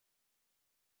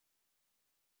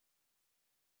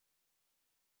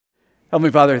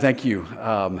Heavenly Father, thank you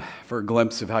for a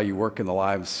glimpse of how you work in the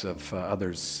lives of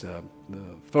others. The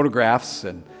photographs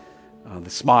and the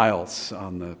smiles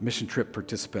on the mission trip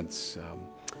participants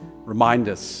remind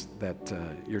us that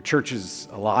your church is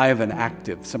alive and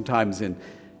active, sometimes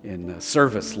in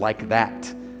service like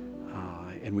that.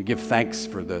 And we give thanks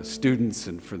for the students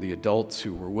and for the adults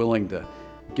who were willing to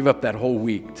give up that whole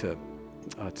week to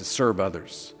serve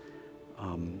others.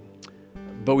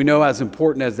 But we know as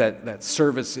important as that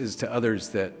service is to others,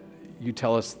 that you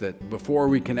tell us that before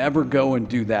we can ever go and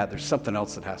do that, there's something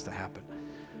else that has to happen.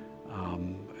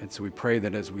 And so we pray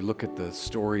that as we look at the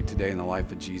story today in the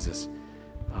life of Jesus,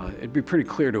 it'd be pretty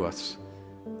clear to us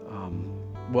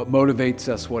what motivates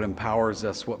us, what empowers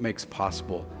us, what makes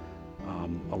possible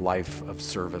a life of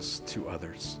service to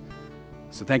others.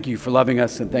 So thank you for loving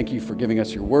us, and thank you for giving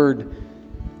us your word.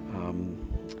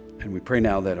 And we pray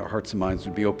now that our hearts and minds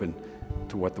would be open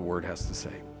to what the word has to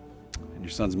say. In your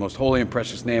son's most holy and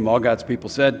precious name, all God's people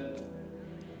said,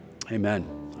 amen.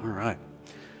 All right.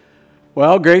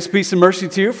 Well, grace, peace, and mercy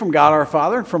to you from God our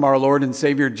Father and from our Lord and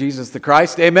Savior Jesus the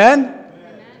Christ. Amen?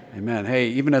 Amen. Amen. Hey,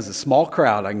 even as a small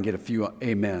crowd, I can get a few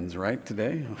amens, right,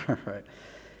 today? All right.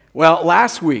 Well,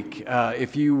 last week,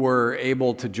 if you were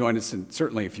able to join us, and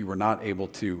certainly if you were not able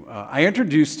to, I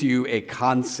introduced to you a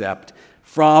concept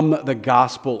from the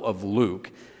Gospel of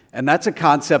Luke. And that's a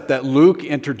concept that Luke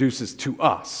introduces to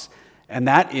us. And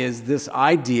that is this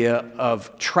idea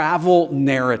of travel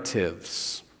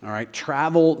narratives. All right,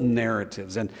 travel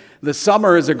narratives. And the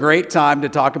summer is a great time to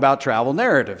talk about travel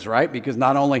narratives, right? Because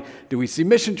not only do we see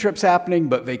mission trips happening,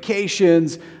 but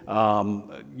vacations.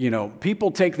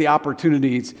 People take the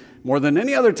opportunities more than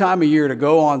any other time of year to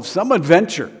go on some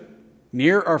adventure,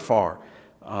 near or far,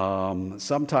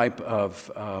 some type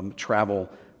of travel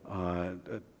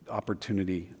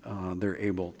opportunity they're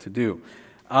able to do.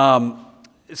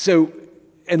 So,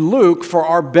 in Luke, for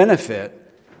our benefit,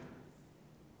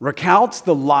 recounts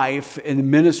the life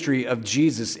and ministry of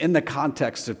Jesus in the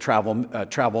context of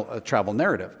travel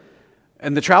narrative.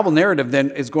 And the travel narrative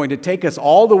then is going to take us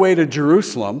all the way to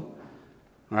Jerusalem,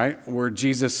 right, where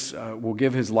Jesus will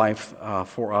give his life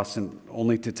for us, and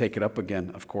only to take it up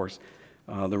again, of course,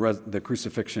 the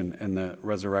crucifixion and the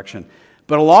resurrection.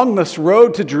 But along this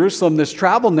road to Jerusalem, this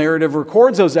travel narrative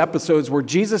records those episodes where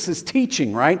Jesus is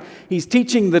teaching, right? He's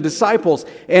teaching the disciples,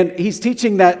 and he's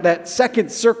teaching that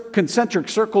second concentric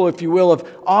circle, if you will, of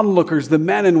onlookers, the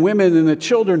men and women and the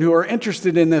children who are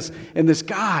interested in this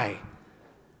guy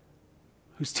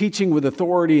who's teaching with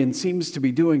authority and seems to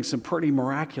be doing some pretty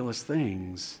miraculous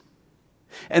things.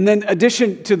 And then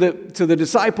addition to the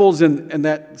disciples and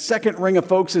that second ring of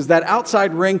folks is that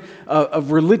outside ring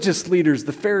of religious leaders,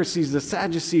 the Pharisees, the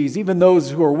Sadducees, even those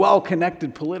who are well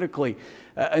connected politically.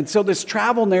 And so this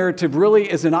travel narrative really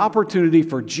is an opportunity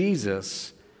for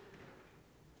Jesus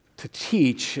to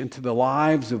teach into the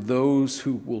lives of those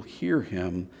who will hear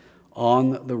him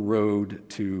on the road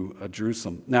to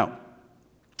Jerusalem. Now,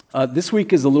 this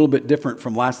week is a little bit different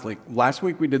from last week. Last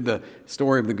week we did the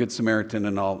story of the Good Samaritan,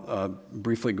 and I'll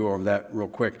briefly go over that real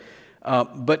quick.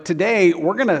 But today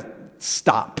we're going to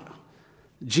stop.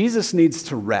 Jesus needs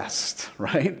to rest,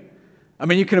 right? I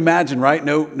mean, you can imagine, right?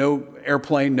 No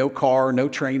airplane, no car, no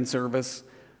train service,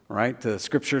 right? The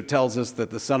scripture tells us that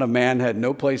the Son of Man had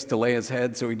no place to lay his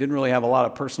head, so he didn't really have a lot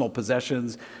of personal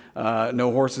possessions,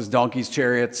 no horses, donkeys,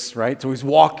 chariots, right? So he's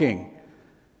walking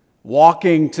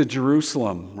to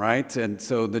Jerusalem, right? And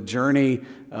so the journey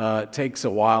takes a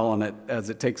while, and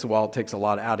as it takes a while, it takes a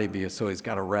lot out of you, so he's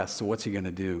got to rest. So what's he going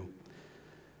to do?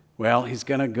 Well, he's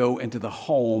going to go into the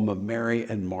home of Mary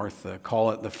and Martha.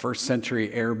 Call it the first century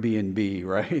Airbnb,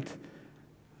 right?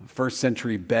 First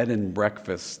century bed and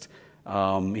breakfast.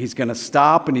 He's going to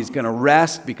stop and he's going to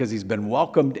rest because he's been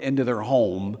welcomed into their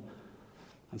home.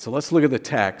 And so let's look at the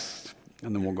text,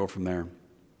 and then we'll go from there.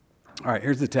 All right,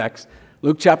 here's the text.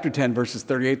 Luke chapter 10, verses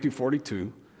 38 through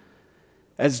 42.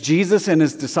 As Jesus and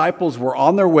his disciples were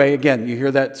on their way, again, you hear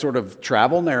that sort of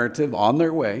travel narrative, on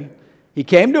their way, he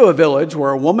came to a village where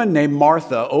a woman named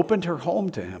Martha opened her home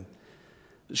to him.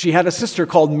 She had a sister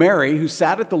called Mary who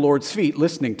sat at the Lord's feet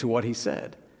listening to what he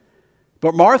said.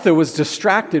 But Martha was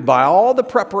distracted by all the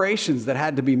preparations that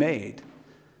had to be made.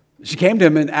 She came to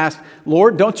him and asked,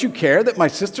 "Lord, don't you care that my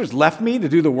sister's left me to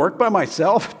do the work by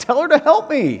myself? Tell her to help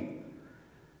me."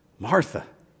 "Martha,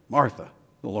 Martha,"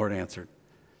 the Lord answered,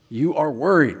 "you are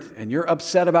worried and you're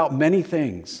upset about many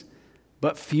things,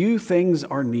 but few things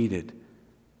are needed,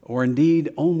 or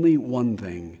indeed only one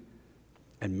thing.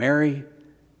 And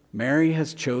Mary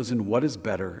has chosen what is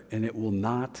better, and it will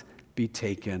not be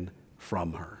taken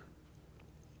from her."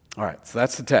 All right, so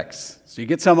that's the text. So you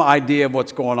get some idea of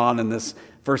what's going on in this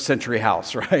first century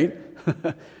house, right?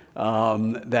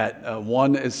 That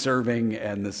one is serving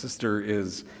and the sister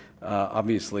is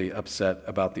obviously upset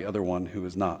about the other one who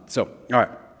is not. So, all right.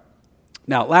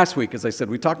 Now, last week, as I said,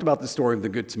 we talked about the story of the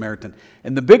Good Samaritan.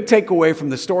 And the big takeaway from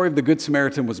the story of the Good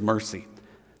Samaritan was mercy,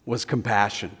 was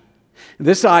compassion.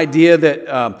 This idea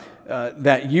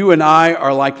that you and I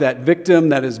are like that victim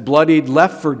that is bloodied,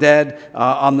 left for dead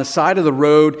on the side of the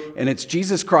road, and it's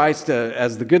Jesus Christ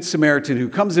as the Good Samaritan who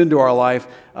comes into our life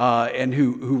and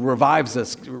who revives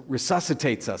us,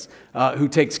 resuscitates us, who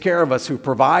takes care of us, who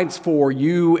provides for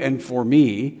you and for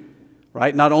me,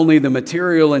 right? Not only the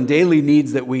material and daily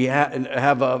needs that we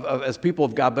have as people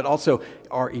of God, but also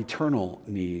our eternal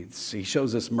needs. He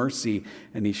shows us mercy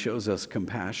and he shows us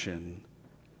compassion.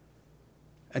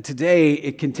 And today,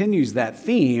 it continues that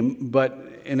theme, but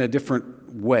in a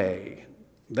different way.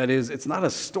 That is, it's not a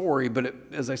story, but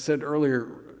as I said earlier,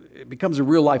 it becomes a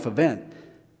real-life event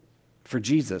for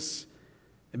Jesus.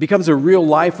 It becomes a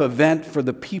real-life event for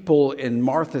the people in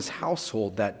Martha's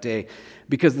household that day,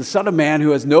 because the Son of Man,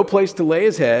 who has no place to lay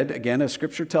his head, again, as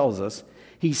Scripture tells us,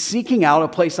 he's seeking out a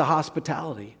place of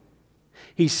hospitality.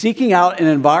 He's seeking out an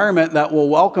environment that will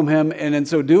welcome him, and in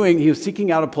so doing, he is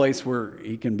seeking out a place where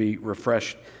he can be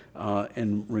refreshed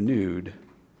and renewed.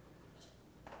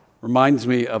 Reminds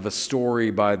me of a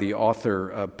story by the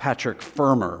author Patrick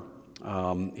Farmer.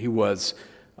 He was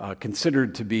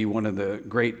considered to be one of the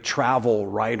great travel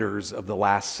writers of the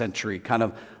last century, kind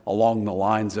of along the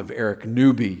lines of Eric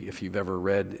Newby, if you've ever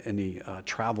read any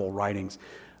travel writings.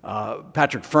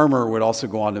 Patrick Farmer would also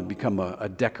go on to become a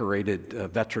decorated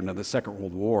veteran of the Second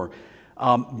World War.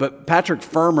 But Patrick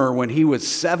Farmer, when he was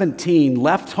 17,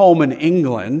 left home in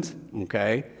England,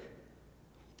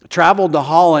 traveled to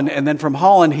Holland, and then from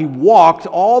Holland he walked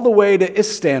all the way to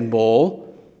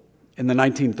Istanbul in the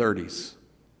 1930s.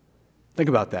 Think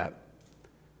about that.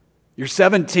 You're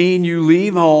 17, you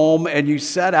leave home, and you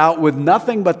set out with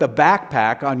nothing but the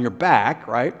backpack on your back,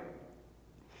 right?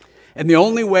 And the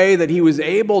only way that he was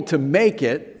able to make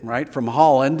it, right, from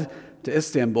Holland to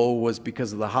Istanbul was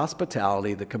because of the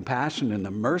hospitality, the compassion, and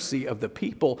the mercy of the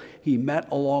people he met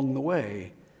along the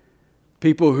way.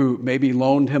 People who maybe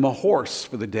loaned him a horse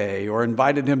for the day or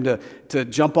invited him to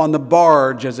jump on the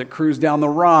barge as it cruised down the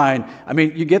Rhine. I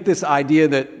mean, you get this idea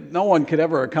that no one could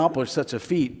ever accomplish such a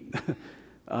feat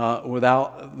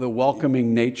without the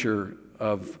welcoming nature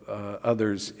of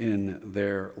others in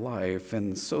their life.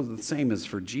 And so the same is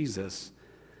for Jesus.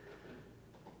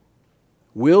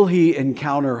 Will he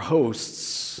encounter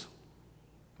hosts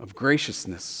of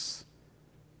graciousness,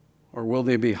 or will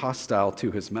they be hostile to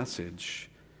his message?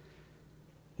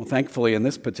 Well, thankfully, in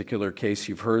this particular case,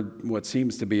 you've heard what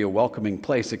seems to be a welcoming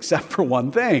place, except for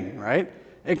one thing, right?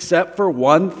 Except for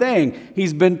one thing.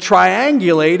 He's been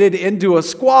triangulated into a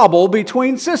squabble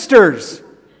between sisters.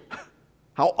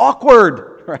 How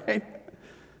awkward, right?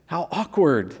 How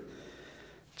awkward.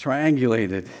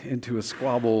 Triangulated into a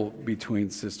squabble between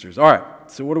sisters. All right,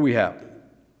 so what do we have?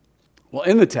 Well,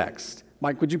 in the text,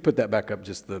 Mike, would you put that back up,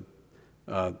 just the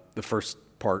first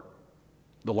part,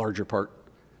 the larger part?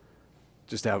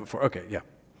 Just to have it for, okay, yeah.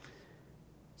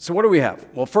 So what do we have?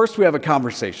 Well, first we have a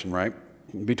conversation, right,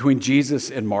 between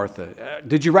Jesus and Martha.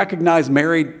 Did you recognize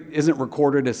Mary isn't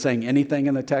recorded as saying anything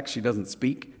in the text? She doesn't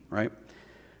speak, right?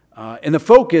 And the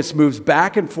focus moves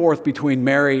back and forth between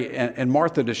Mary and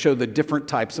Martha to show the different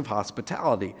types of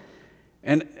hospitality.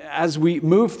 And as we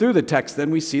move through the text, then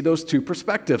we see those two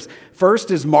perspectives.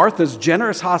 First is Martha's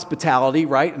generous hospitality,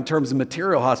 right, in terms of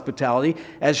material hospitality,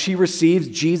 as she receives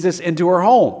Jesus into her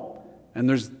home. And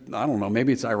there's, I don't know,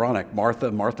 maybe it's ironic,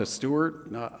 Martha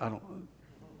Stewart? No, I don't,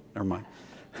 never mind.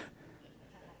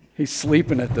 He's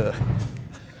sleeping at the...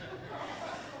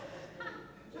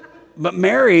 But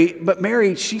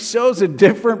Mary, she shows a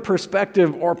different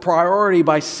perspective or priority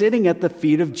by sitting at the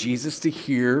feet of Jesus to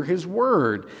hear his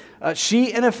word.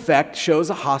 She, in effect, shows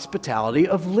a hospitality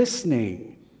of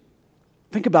listening.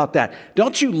 Think about that.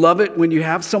 Don't you love it when you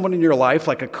have someone in your life,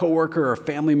 like a coworker or a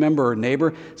family member or a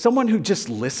neighbor, someone who just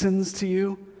listens to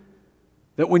you?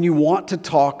 That when you want to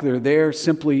talk, they're there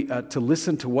simply to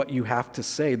listen to what you have to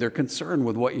say. They're concerned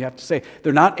with what you have to say.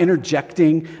 They're not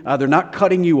interjecting. They're not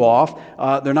cutting you off.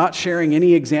 They're not sharing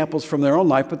any examples from their own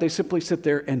life, but they simply sit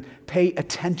there and pay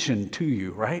attention to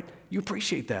you, right? You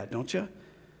appreciate that, don't you?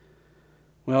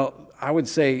 Well, I would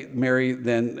say Mary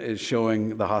then is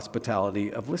showing the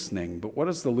hospitality of listening. But what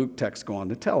does the Luke text go on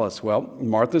to tell us? Well,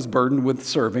 Martha's burdened with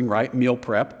serving, right? Meal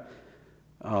prep.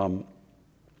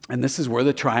 And this is where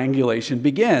the triangulation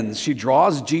begins. She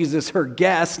draws Jesus, her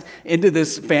guest, into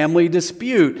this family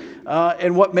dispute.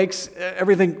 And what makes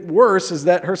everything worse is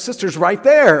that her sister's right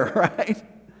there, right?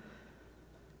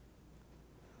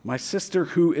 My sister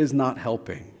who is not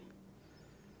helping.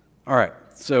 All right,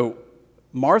 so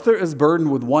Martha is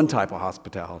burdened with one type of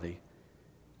hospitality,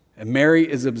 and Mary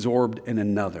is absorbed in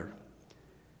another.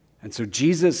 And so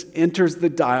Jesus enters the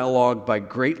dialogue by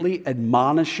greatly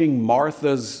admonishing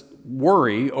Martha's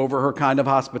worry over her kind of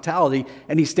hospitality,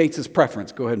 and he states his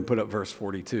preference. Go ahead and put up verse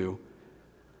 42.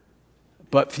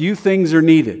 But few things are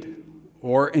needed,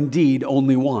 or indeed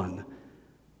only one.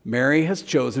 Mary has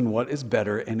chosen what is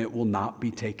better, and it will not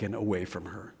be taken away from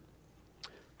her.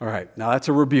 All right, now that's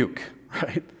a rebuke,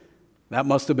 right? That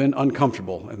must have been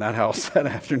uncomfortable in that house that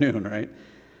afternoon, right?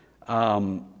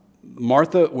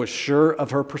 Martha was sure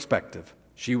of her perspective.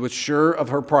 She was sure of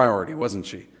her priority, wasn't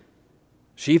she?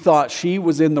 She thought she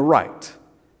was in the right.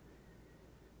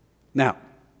 Now,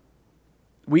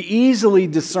 we easily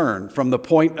discern from the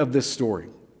point of this story.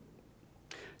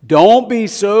 Don't be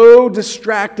so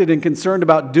distracted and concerned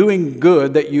about doing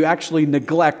good that you actually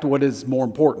neglect what is more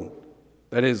important.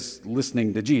 That is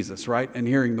listening to Jesus, right? And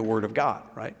hearing the word of God,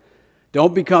 right?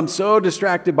 Don't become so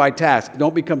distracted by tasks.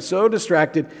 Don't become so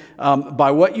distracted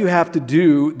by what you have to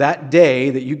do that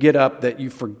day that you get up that you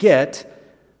forget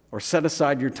or set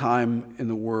aside your time in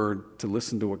the Word to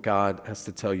listen to what God has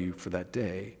to tell you for that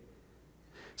day.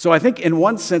 So I think in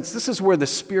one sense, this is where the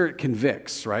Spirit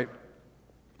convicts, right?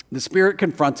 The Spirit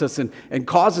confronts us and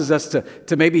causes us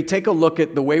to maybe take a look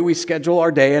at the way we schedule our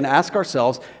day and ask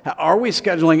ourselves, are we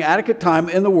scheduling adequate time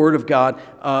in the Word of God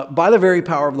by the very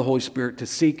power of the Holy Spirit to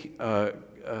seek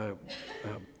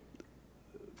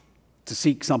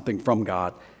something from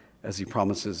God as He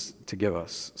promises to give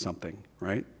us something,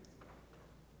 right?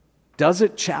 Does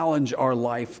it challenge our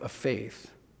life of faith?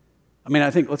 I mean,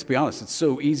 I think, let's be honest, it's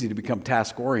so easy to become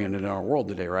task-oriented in our world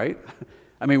today, right?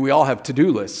 I mean, we all have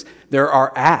to-do lists. There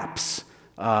are apps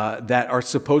that are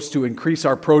supposed to increase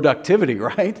our productivity,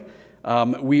 right?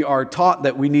 We are taught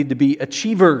that we need to be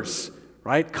achievers,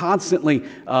 right? Constantly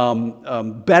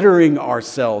bettering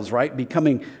ourselves, right?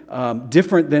 Becoming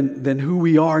different than who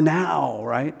we are now,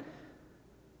 right?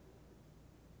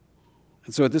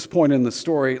 And so at this point in the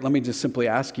story, let me just simply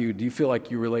ask you, do you feel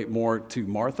like you relate more to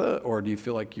Martha or do you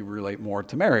feel like you relate more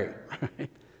to Mary? Right?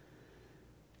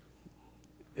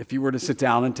 If you were to sit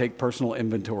down and take personal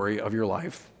inventory of your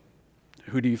life,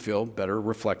 who do you feel better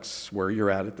reflects where you're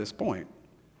at this point?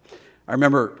 I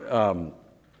remember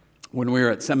when we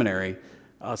were at seminary,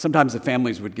 sometimes the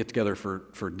families would get together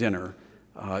for dinner.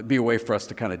 It'd be a way for us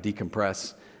to kind of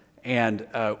decompress. And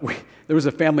there was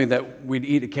a family that we'd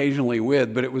eat occasionally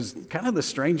with, but it was kind of the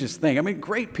strangest thing. I mean,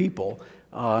 great people,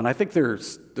 and I think they're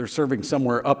serving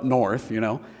somewhere up north, you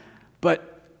know. But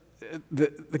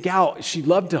the gal, she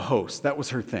loved to host. That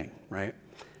was her thing, right?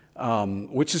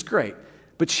 Which is great.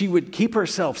 But she would keep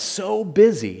herself so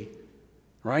busy,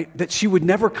 right, that she would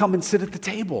never come and sit at the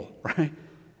table, right?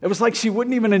 It was like she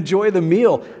wouldn't even enjoy the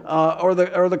meal or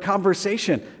the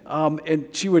conversation, and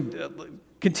she would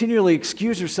continually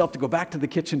excuse herself to go back to the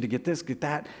kitchen to get this, get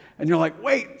that. And you're like,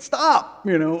 wait, stop.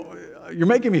 You know, you're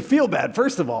making me feel bad,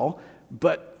 first of all.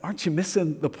 But aren't you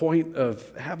missing the point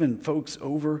of having folks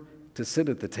over to sit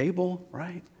at the table,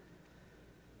 right?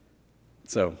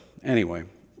 So anyway,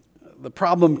 the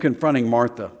problem confronting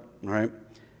Martha, right?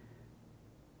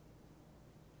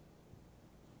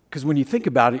 Because when you think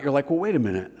about it, you're like, well, wait a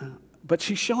minute. But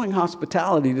she's showing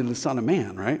hospitality to the Son of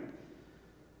Man, right?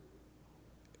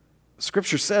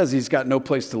 Scripture says he's got no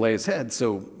place to lay his head,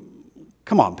 so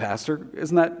come on, Pastor,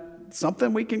 isn't that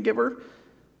something we can give her?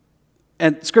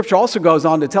 And Scripture also goes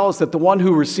on to tell us that the one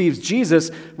who receives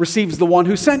Jesus receives the one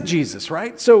who sent Jesus,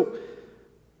 right? So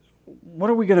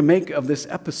what are we going to make of this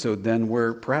episode then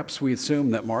where perhaps we assume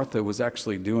that Martha was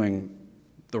actually doing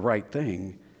the right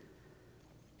thing?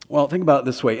 Well, think about it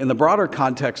this way. In the broader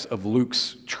context of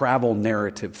Luke's travel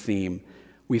narrative theme,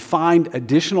 we find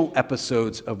additional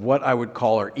episodes of what I would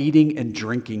call our eating and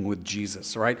drinking with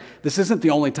Jesus, right? This isn't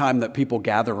the only time that people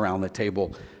gather around the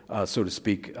table, so to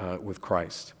speak, with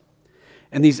Christ.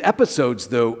 And these episodes,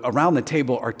 though, around the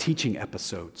table are teaching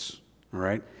episodes, all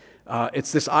right?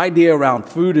 It's this idea around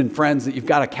food and friends that you've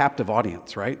got a captive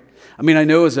audience, right? I mean, I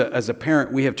know as a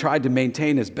parent, we have tried to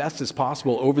maintain as best as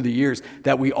possible over the years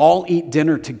that we all eat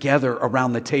dinner together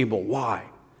around the table. Why?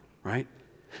 Right?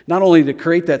 Not only to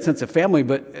create that sense of family,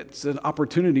 but it's an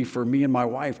opportunity for me and my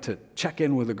wife to check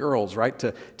in with the girls, right?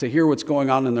 To hear what's going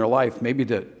on in their life, maybe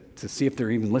to see if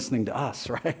they're even listening to us,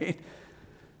 right?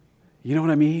 You know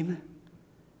what I mean?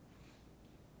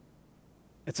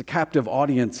 It's a captive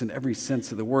audience in every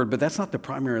sense of the word, but that's not the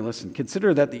primary lesson.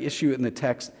 Consider that the issue in the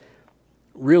text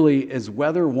really is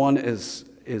whether one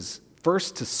is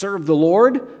first to serve the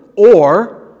Lord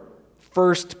or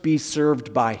first be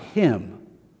served by Him.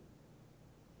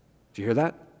 Do you hear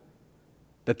that?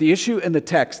 That the issue in the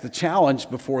text, the challenge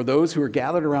before those who are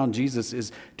gathered around Jesus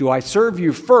is, do I serve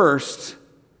you first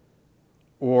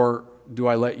or do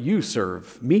I let you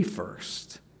serve me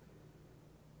first?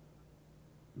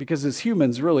 Because as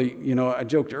humans, really, I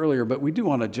joked earlier, but we do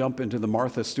want to jump into the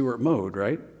Martha Stewart mode,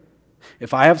 right?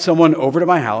 If I have someone over to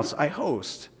my house, I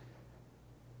host.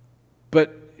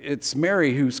 But it's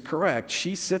Mary who's correct.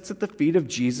 She sits at the feet of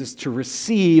Jesus to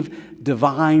receive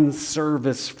divine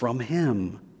service from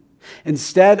Him.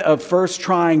 Instead of first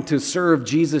trying to serve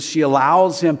Jesus, she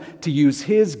allows Him to use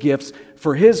His gifts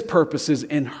for His purposes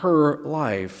in her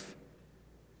life.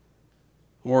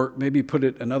 Or maybe put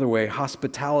it another way,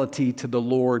 hospitality to the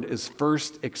Lord is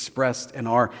first expressed in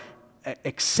our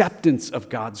acceptance of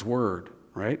God's word,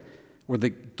 right? Where the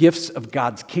gifts of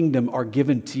God's kingdom are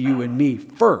given to you and me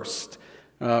first.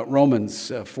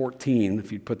 Romans 14,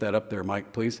 if you'd put that up there,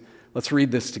 Mike, please. Let's read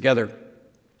this together.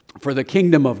 For the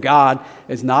kingdom of God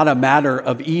is not a matter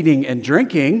of eating and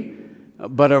drinking,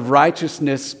 but of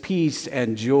righteousness, peace,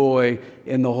 and joy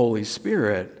in the Holy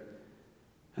Spirit.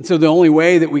 And so the only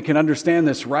way that we can understand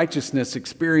this righteousness,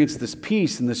 experience this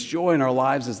peace and this joy in our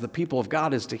lives as the people of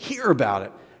God is to hear about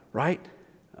it, right?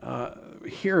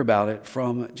 Hear about it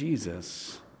from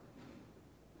Jesus.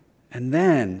 And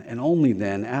then, and only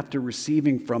then, after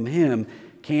receiving from Him,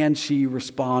 can she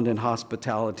respond in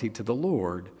hospitality to the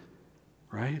Lord,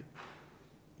 right?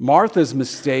 Martha's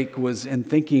mistake was in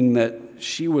thinking that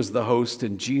she was the host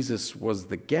and Jesus was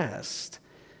the guest.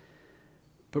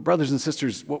 But brothers and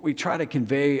sisters, what we try to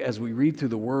convey as we read through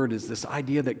the Word is this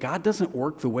idea that God doesn't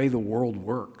work the way the world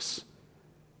works,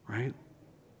 right?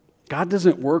 God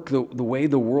doesn't work the way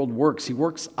the world works. He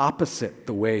works opposite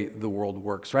the way the world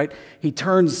works, right? He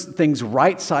turns things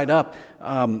right side up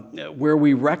where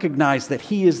we recognize that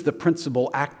He is the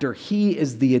principal actor. He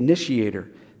is the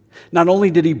initiator. Not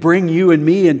only did He bring you and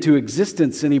me into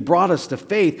existence and He brought us to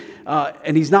faith,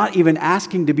 and He's not even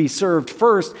asking to be served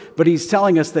first, but He's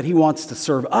telling us that He wants to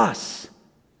serve us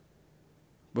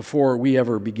before we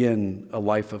ever begin a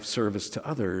life of service to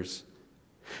others.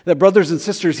 That, brothers and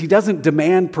sisters, He doesn't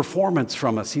demand performance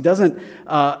from us. He doesn't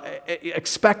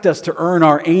expect us to earn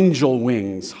our angel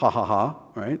wings,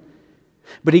 right?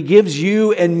 But He gives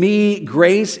you and me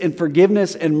grace and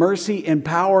forgiveness and mercy and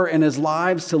power in His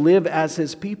lives to live as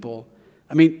His people.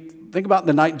 I mean, think about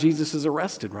the night Jesus is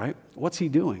arrested, right? What's He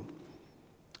doing?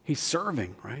 He's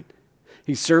serving, right?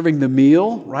 He's serving the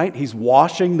meal, right? He's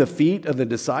washing the feet of the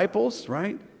disciples,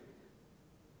 right?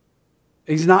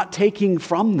 He's not taking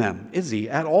from them, is He,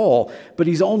 at all? But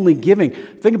He's only giving.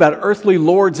 Think about it. Earthly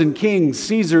lords and kings,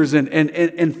 Caesars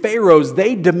and pharaohs,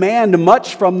 they demand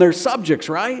much from their subjects,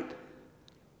 right?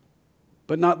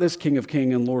 But not this King of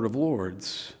Kings and Lord of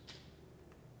Lords.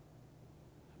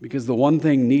 Because the one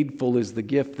thing needful is the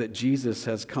gift that Jesus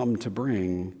has come to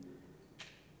bring.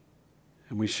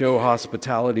 And we show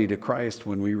hospitality to Christ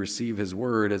when we receive His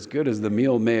word. As good as the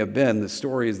meal may have been, the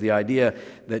story is the idea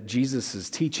that Jesus'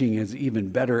 teaching is even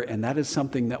better, and that is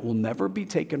something that will never be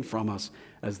taken from us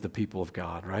as the people of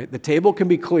God, right? The table can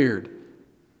be cleared,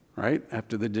 right,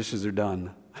 after the dishes are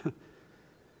done.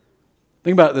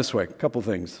 Think about it this way, a couple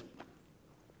things.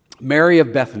 Mary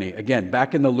of Bethany, again,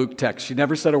 back in the Luke text, she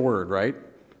never said a word, right?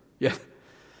 Yeah.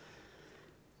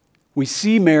 We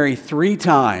see Mary 3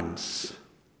 times.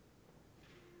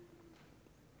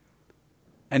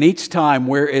 And each time,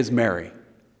 where is Mary?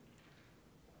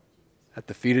 At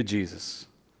the feet of Jesus.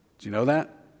 Do you know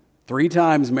that? 3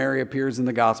 times Mary appears in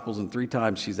the Gospels, and 3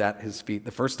 times she's at His feet.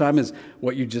 The first time is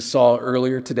what you just saw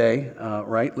earlier today,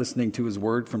 right? Listening to His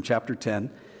word from chapter 10.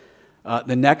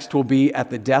 The next will be at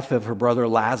the death of her brother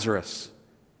Lazarus,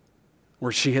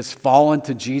 where she has fallen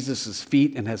to Jesus'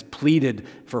 feet and has pleaded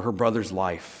for her brother's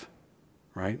life,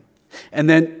 right? And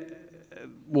then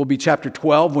will be chapter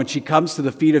 12 when she comes to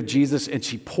the feet of Jesus and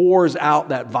she pours out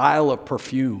that vial of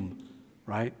perfume,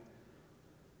 right?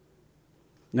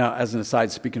 Now, as an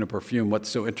aside, speaking of perfume, what's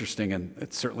so interesting, and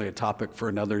it's certainly a topic for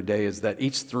another day, is that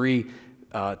each 3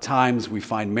 times we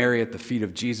find Mary at the feet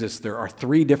of Jesus, there are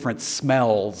 3 different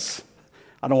smells.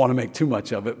 I don't want to make too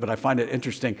much of it, but I find it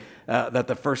interesting that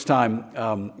the first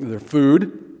time, their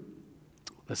food,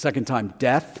 the second time,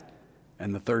 death,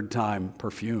 and the third time,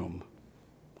 perfume.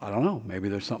 I don't know. Maybe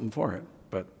there's something for it.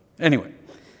 But anyway,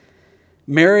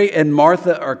 Mary and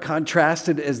Martha are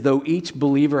contrasted as though each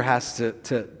believer has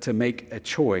to make a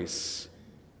choice.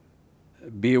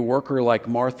 be a worker like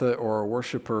Martha or a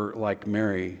worshiper like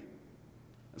Mary.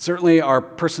 Certainly our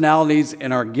personalities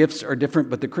and our gifts are different,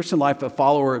 but the Christian life as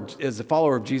a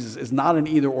follower of Jesus is not an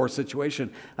either-or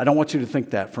situation. I don't want you to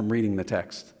think that from reading the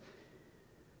text.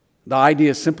 The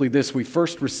idea is simply this: we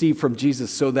first receive from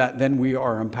Jesus so that then we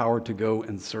are empowered to go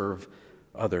and serve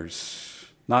others.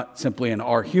 Not simply in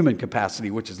our human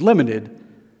capacity, which is limited,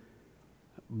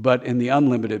 but in the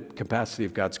unlimited capacity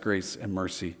of God's grace and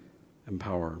mercy and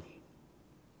power.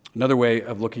 Another way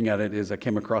of looking at it is I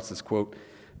came across this quote.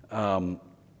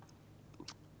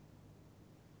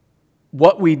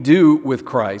 What we do with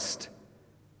Christ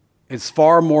is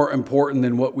far more important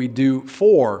than what we do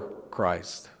for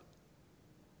Christ.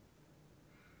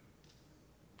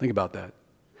 Think about that.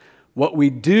 What we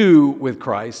do with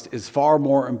Christ is far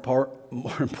more important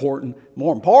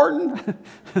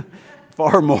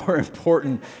far more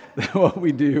important than what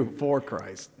we do for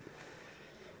Christ.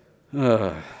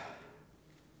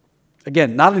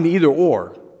 Again, not an either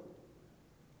or,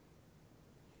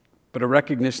 but a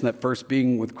recognition that first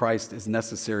being with Christ is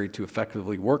necessary to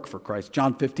effectively work for Christ.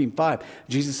 John 15:5,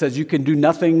 Jesus says, you can do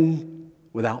nothing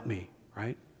without me,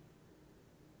 right?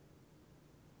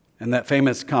 And that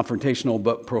famous confrontational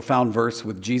but profound verse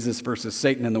with Jesus versus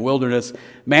Satan in the wilderness,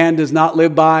 man does not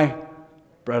live by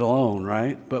bread alone,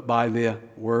 right? But by the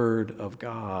word of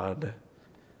God.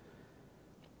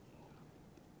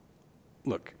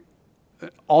 Look,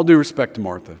 all due respect to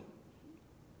Martha,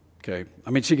 okay?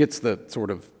 I mean, she gets the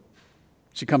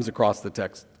she comes across the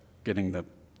text getting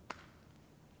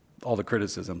all the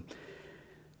criticism.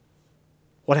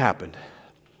 What happened?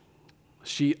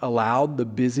 She allowed the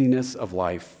busyness of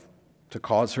life to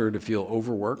cause her to feel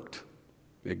overworked,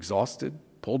 exhausted,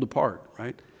 pulled apart,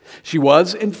 right? She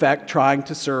was, in fact, trying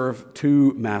to serve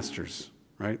two masters,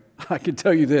 right? I can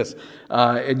tell you this,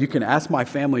 and you can ask my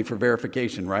family for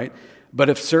verification, right? But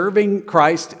if serving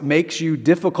Christ makes you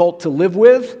difficult to live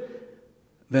with,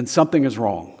 then something is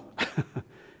wrong.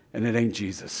 And it ain't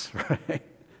Jesus, right?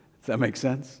 Does that make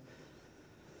sense?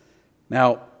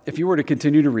 Now, if you were to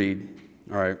continue to read,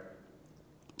 all right,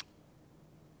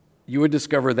 you would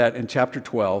discover that in chapter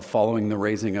 12, following the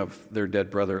raising of their dead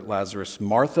brother Lazarus,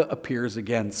 Martha appears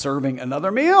again serving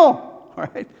another meal, all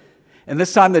right? And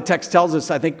this time the text tells us,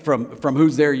 I think from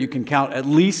who's there, you can count at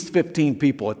least 15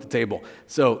 people at the table.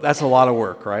 So that's a lot of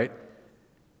work, right?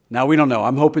 Now, we don't know.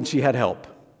 I'm hoping she had help,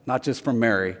 not just from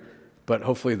Mary, but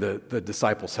hopefully the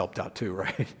disciples helped out too,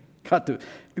 right?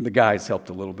 The guys helped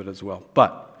a little bit as well.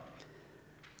 But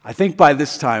I think by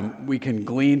this time we can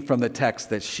glean from the text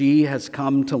that she has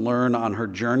come to learn on her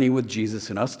journey with Jesus,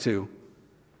 and us too,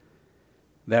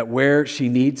 that where she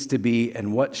needs to be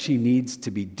and what she needs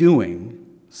to be doing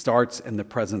starts in the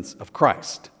presence of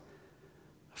Christ.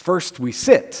 First we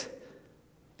sit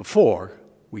before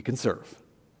we can serve.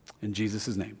 In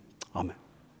Jesus' name, amen.